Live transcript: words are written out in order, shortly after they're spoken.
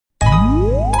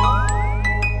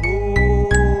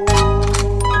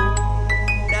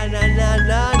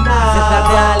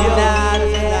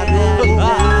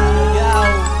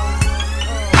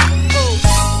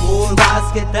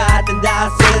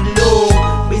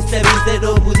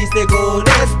pudiste con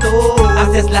esto.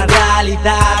 Haces la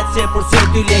realidad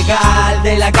 100% ilegal.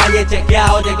 De la calle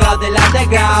chequeado, llegado del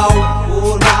underground.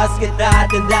 Por más que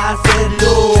traten de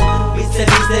hacerlo, viste,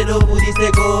 no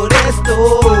pudiste con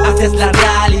esto. Haces la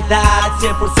realidad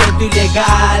 100%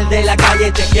 ilegal. De la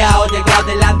calle chequeado, llegado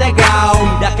del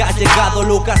underground. Mira que ha llegado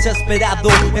lo que has esperado.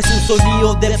 Es un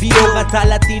sonido de biogata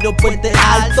latino, Puente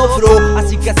Alto, bro.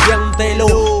 Así que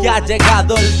siéntelo, que ha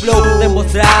llegado el flow,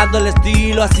 demostrando el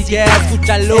estilo, así que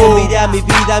escúchalo. Mira mi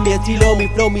vida, mi estilo, mi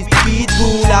flow, mis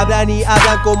pitbull. Hablan y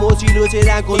hablan como si lo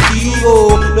hicieran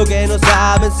contigo. Lo que no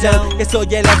saben sean que soy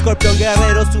el escorpión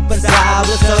guerrero super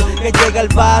sabroso, que llega el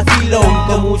vacilón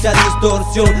con mucha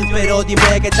distorsión. Pero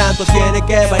dime que tanto tiene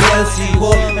que variar si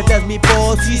voy. Esta es mi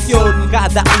posición,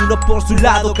 cada uno por su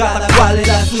lado, cada cual en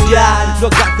la suya.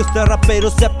 Logra que este rapero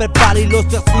se prepare y los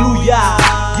excluya.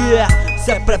 Yeah,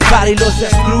 se prepare y los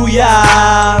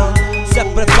excluya. Se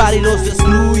prepare y los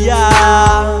excluya.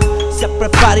 Se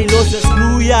prepare y los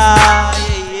excluya.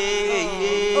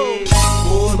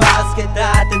 Por más que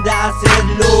traten de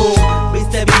hacerlo,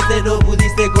 viste, no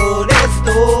pudiste con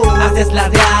esto. Haces la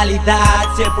realidad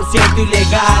 100%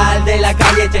 ilegal. De la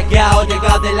calle chequeado,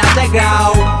 llegado del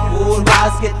underground. Por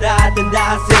más que traten de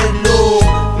hacerlo,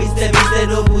 viste,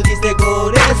 no pudiste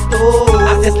con esto.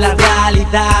 Haces la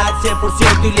realidad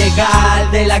 100%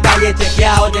 ilegal. De la calle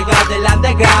chequeado, llegado del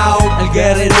underground. El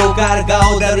guerrero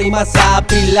cargado de rimas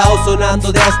apilado,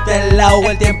 sonando de este lado.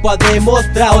 El tiempo ha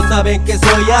demostrado, saben que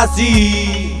soy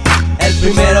así. El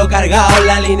primero cargado,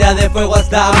 la línea de fuego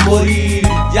hasta morir.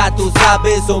 Ya tú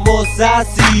sabes, somos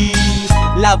así.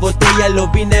 La botella y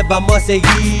los vines vamos a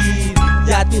seguir.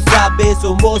 Ya tú sabes,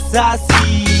 somos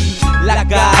así. La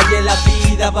calle, la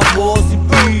vida vamos a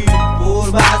vivir.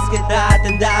 Por más que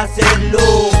traten de hacerlo,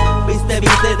 viste,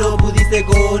 no pudiste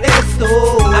con esto.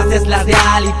 Haces la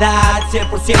realidad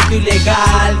 100%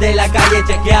 ilegal. De la calle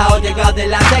chequeado, llegado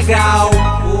del underground.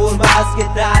 Por más que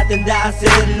traten de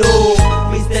hacerlo,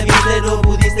 viste, no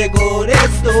pudiste con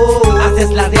esto. Haces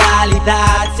la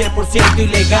realidad 100%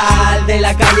 ilegal. De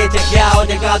la calle chequeado,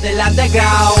 llegado del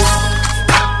underground.